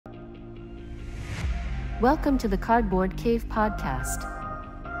Welcome to the Cardboard Cave Podcast,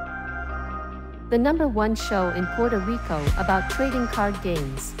 the #1 show in Puerto Rico about trading card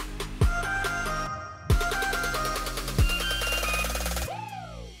games.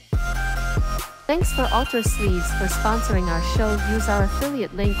 Thanks for Alter Sleeves for sponsoring our show. Use our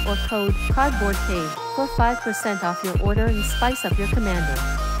affiliate link or code CardboardCave for 5% off your order and spice up your commander.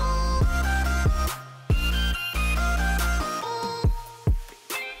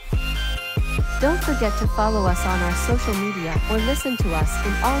 Don't forget to follow us on our social media or listen to us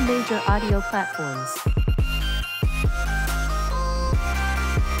in all major audio platforms.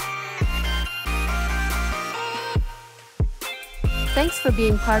 Thanks for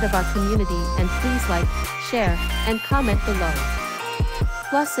being part of our community, and please like, share, and comment below.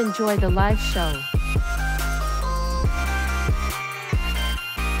 Plus enjoy the live show.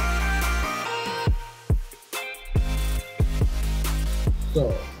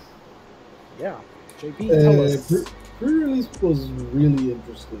 So, yeah, JP, tell us. Pre-release was really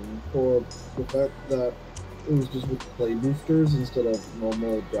interesting for the fact that it was just with play boosters instead of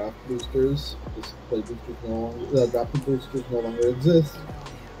normal draft boosters. Just play boosters draft boosters no longer exist,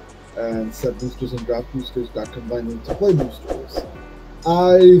 and set boosters and draft boosters got combined into play boosters.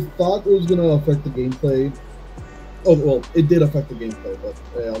 I thought it was going to affect the gameplay. Oh, well, it did affect the gameplay, but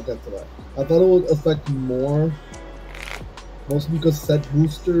I'll get to that. I thought it would affect more, mostly because set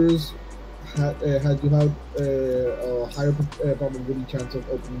boosters had you have a higher probability chance of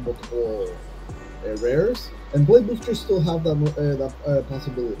opening multiple rares, and play boosters still have that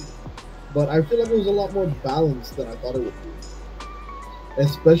possibility. But I feel like it was a lot more balanced than I thought it would be,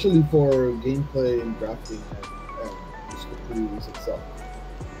 especially for gameplay and drafting and just the pre-release itself.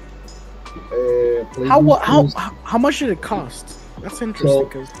 How much did it cost? That's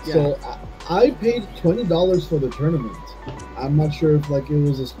interesting. So I paid $20 for the tournament. I'm not sure if it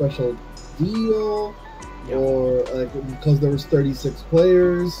was a special deal or because there was 36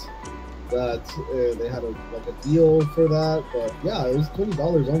 players that they had a deal for that. But yeah, it was $20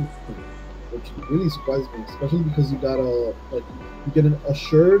 only, which really surprised me, especially because you got you get an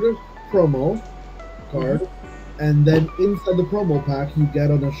assured promo card, and then inside the promo pack you get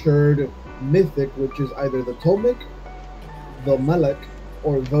an assured mythic, which is either the Tomic, the Melek,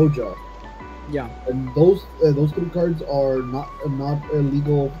 or Voja. Yeah, and those 3 cards are not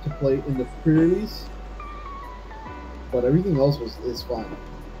illegal to play in the pre-release, but everything else is fine.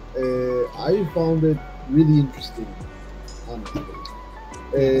 I found it really interesting, honestly.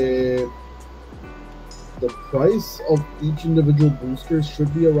 The price of each individual booster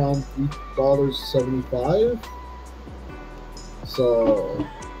should be around $3.75. So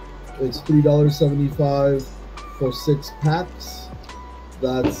it's $3.75 for 6 packs.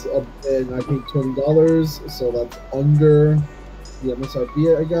 That's and I paid $20, so that's under the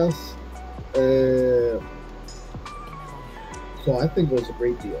MSRP, I guess. So I think it was a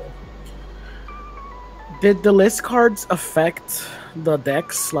great deal. Did the list cards affect the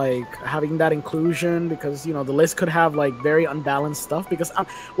decks, having that inclusion? Because the list could have very unbalanced stuff. Because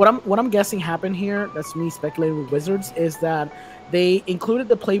what I'm guessing happened here, that's me speculating with Wizards, is that they included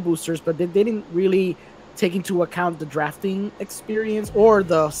the play boosters, but they didn't really take into account the drafting experience or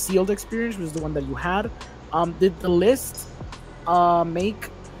the sealed experience, which is the one that you had. Did the list make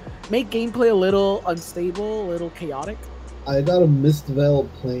gameplay a little unstable, a little chaotic? I got a Mistveil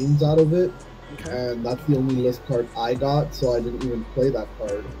Plains out of it, and that's the only list card I got, so I didn't even play that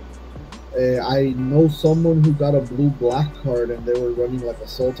card. I know someone who got a blue-black card, and they were running a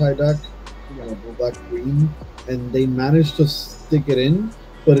Sultai deck, a blue-black-green, and they managed to stick it in,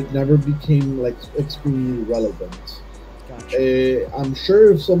 but it never became extremely relevant. Gotcha. I'm sure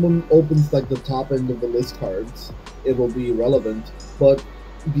if someone opens the top end of the list cards, it will be relevant, but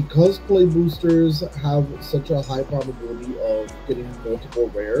because play boosters have such a high probability of getting multiple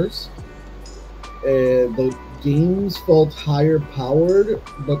rares, the games felt higher powered,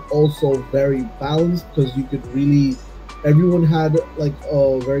 but also very balanced, because you could everyone had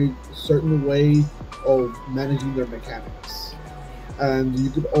a very certain way of managing their mechanics, and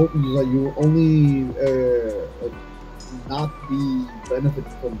you could only not be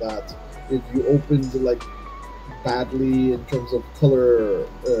benefiting from that if you opened badly in terms of color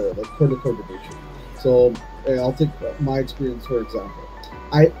coordination. So I'll take my experience for example.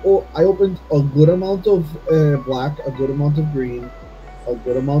 I opened a good amount of black, a good amount of green, a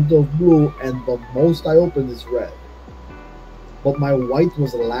good amount of blue, and the most I opened is red. But my white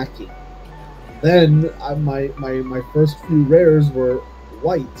was lacking. Then my first few rares were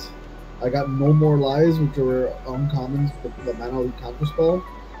white. I got No More Lies, which were uncommons, the Mana Leak counterspell.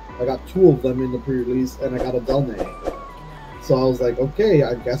 I got 2 of them in the pre-release, and I got a Delnay. So I was like, okay,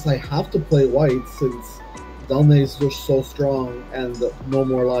 I guess I have to play white since Delne is just so strong and No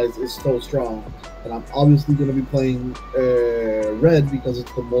More Lies is so strong. And I'm obviously going to be playing red because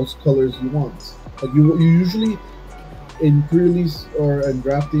it's the most colors you want. Like you usually in pre-release or in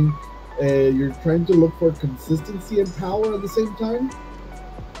drafting, you're trying to look for consistency and power at the same time,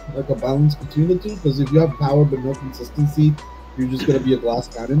 like a balance between the two. Because if you have power but no consistency, you're just going to be a glass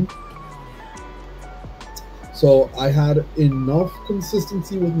cannon. So I had enough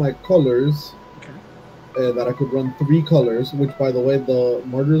consistency with my colors that I could run 3 colors. Which, by the way, the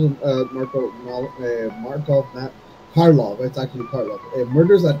murders Karlov. It's actually Karlov.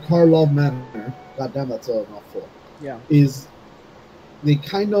 Murders at Karlov Manor. Goddamn, that's a mouthful. Yeah. Is they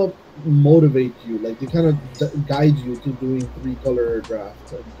kind of motivate you, like they kind of guide you to doing 3-color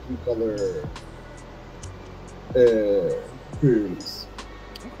drafts and 3-color pre-release.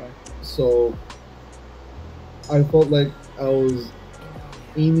 Okay. So I felt like I was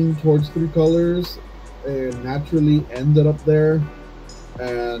aiming towards 3 colors and naturally ended up there,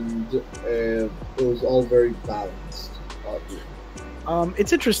 and it was all very balanced.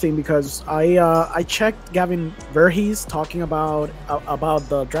 It's interesting because I checked Gavin Verhees talking about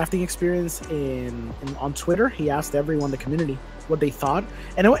the drafting experience on Twitter. He asked everyone in the community what they thought,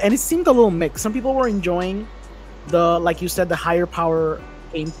 and it seemed a little mixed. Some people were enjoying like you said, the higher power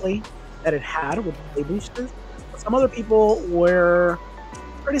gameplay that it had with the play boosters. But some other people were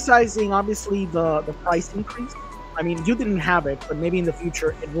criticizing, obviously, the price increase. I mean, you didn't have it, but maybe in the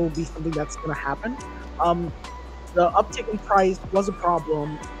future it will be something that's going to happen. The uptick in price was a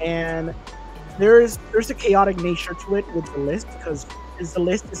problem, and there's a chaotic nature to it with the list, because the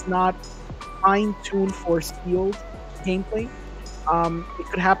list is not fine-tuned for sealed gameplay. It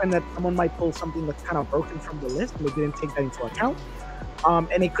could happen that someone might pull something that's kind of broken from the list, and they didn't take that into account.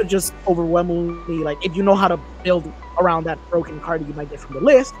 And it could just overwhelmingly, like, if you know how to build around that broken card that you might get from the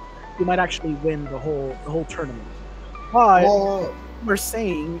list, you might actually win the whole tournament. But what we're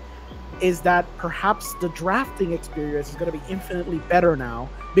saying is that perhaps the drafting experience is going to be infinitely better now,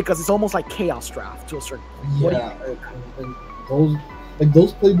 because it's almost like chaos draft to a certain point. Yeah, and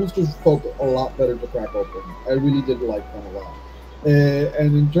those play boosters felt a lot better to crack open. I really did like them a lot.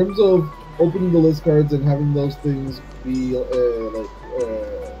 And in terms of opening the list cards and having those things be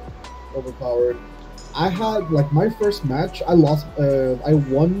overpowered, I had, like, my first match, I lost. I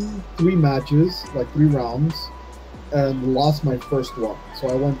won 3 matches, like 3 rounds, and lost my first one. So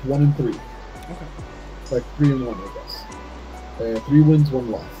I went 1-3. Okay. Like 3-1, I guess. 3 wins,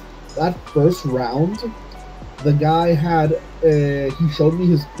 1 loss. That first round, the guy had he showed me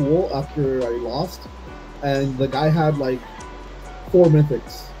his pool after I lost, and the guy had like 4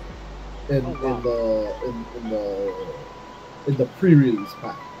 mythics in the pre-release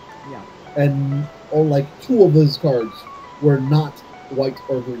pack. Yeah. And like 2 of his cards were not white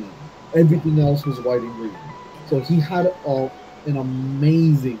or green. Everything else was white and green. So he had an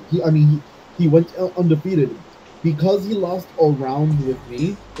amazing. He went undefeated because he lost a round with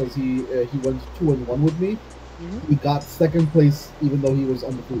me, because he went 2-1 with me. Mm-hmm. He got 2nd place even though he was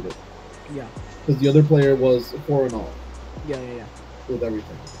undefeated. Yeah. Because the other player was 4-0. Yeah. With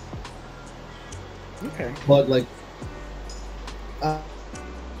everything. Okay. But like, I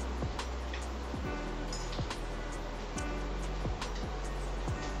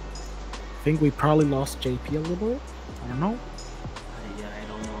think we probably lost JP a little bit. I don't know. Yeah, I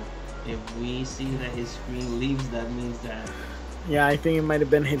don't know. If we see that his screen leaves, that means that. Yeah, I think it might have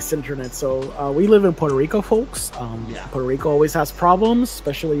been his internet. So we live in Puerto Rico, folks. Yeah. Puerto Rico always has problems,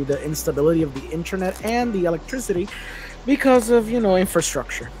 especially the instability of the internet and the electricity, because of,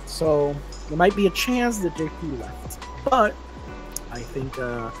 infrastructure. So there might be a chance that JP left, but I think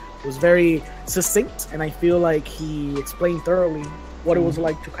it was very succinct, and I feel like he explained thoroughly what it was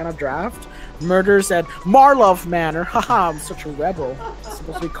like to kind of draft. Murders at Karlov Manor. Haha, I'm such a rebel. It's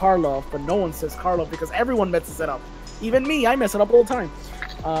supposed to be Karlov, but no one says Karlov because everyone messes it up. Even me, I mess it up all the time.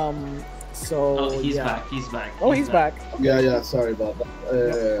 So he's yeah. back. He's back. Oh, he's back. Okay. yeah. Sorry about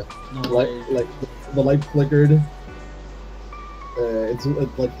that. No like the light flickered. It's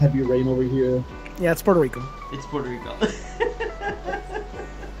like heavy rain over here. Yeah, it's Puerto Rico. It's Puerto Rico.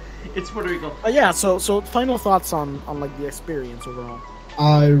 It's Puerto Rico. Yeah. So final thoughts on like the experience overall.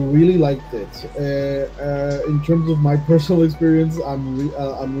 I really liked it. In terms of my personal experience,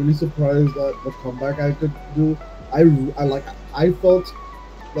 I'm really surprised at the comeback I could do. I felt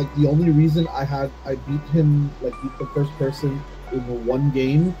like the only reason I beat him, like beat the first person in the 1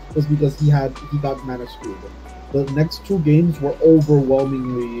 game, was because he got mana screwed. The next 2 games were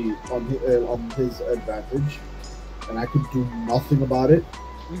overwhelmingly on his advantage, and I could do nothing about it.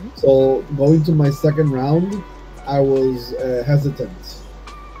 Mm-hmm. So going to my 2nd round, I was hesitant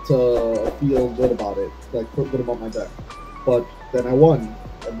to feel good about it, like feel good about my deck. But then I won,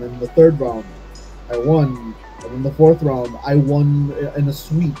 and then the third round, I won, and then the fourth round, I won in a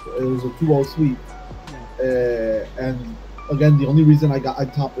sweep. It was a 2-0 sweep, and again, the only reason I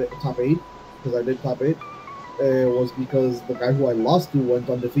top 8, because I did top 8, was because the guy who I lost to went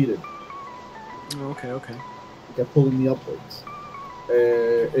undefeated. Okay. He kept pulling me upwards.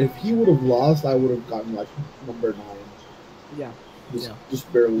 If he would have lost, I would have gotten like number 9. Yeah.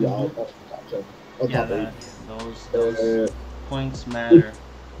 Just barely out of top 10. Yeah, Top 8. those points matter.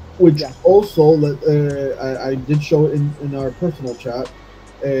 Which also, I did show it in our personal chat.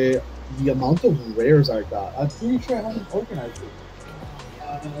 The amount of rares I got, I'm pretty sure I haven't organized it.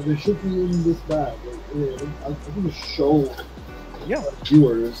 They should be in this bag. I'm going to show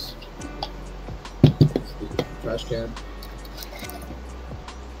viewers. Trash can.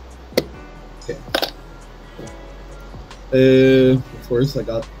 Okay. Of course, I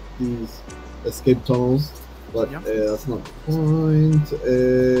got these escape tunnels, but that's not the point.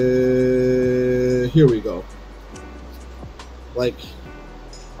 Here we go. Like,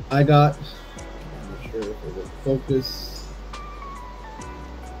 I got. I'm not sure if it will focus.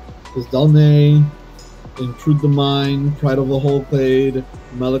 This Dalnay, Intrude the Mind, Pride of the Whole Blade,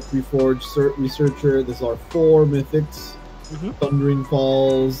 Melic Reforged Researcher. These are 4 mythics. Thundering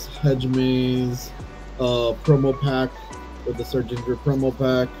Falls, Hedge Maze, promo pack with the Surginger promo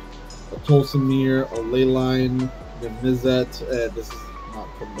pack, a Tolsimir, a Leyline, Mizet, this is not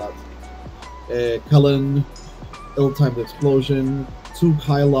from that, Kellen, Ill-Timed Explosion, 2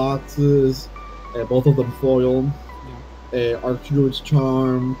 Kyloxes, both of them foil, Archdruid's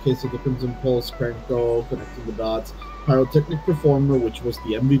Charm, Case of the Crimson Pulse, Cranko, Connecting the Dots, Pyrotechnic Performer, which was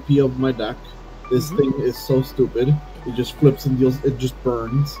the MVP of my deck. This thing is so stupid. It just flips and deals. It just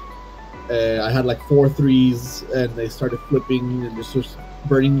burns. I had like 4 3s, and they started flipping and just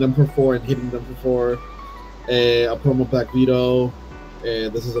burning them for 4 and hitting them for 4. A promo pack Veto.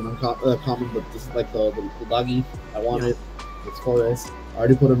 This is an uncommon, but this is like the Doggy. I want it. It's foil. I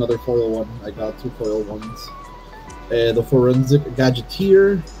already put another foil one. I got 2 foil ones. The Forensic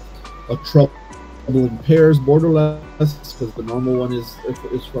Gadgeteer. A Troubling Pairs Borderless, because the normal one is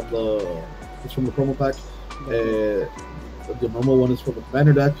from the promo pack. The normal one is from the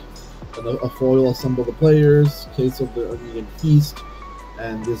commander deck, and a foil Assemble the Players, Case of the Armenian Feast,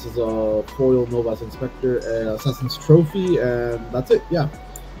 and this is a foil Nova's Inspector, Assassin's Trophy, and that's it. Yeah,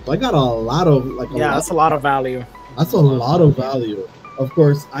 so I got a lot of that's a lot of value. That's a lot of value. Of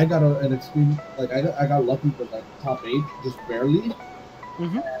course, I got an extreme I got lucky with like top 8, just barely,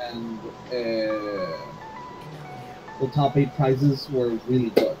 and the top 8 prizes were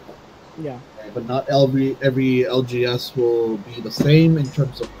really good. Yeah. But not every LGS will be the same in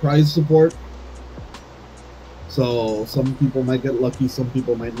terms of prize support. So some people might get lucky, some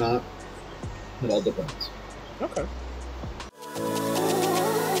people might not. It all depends. Okay.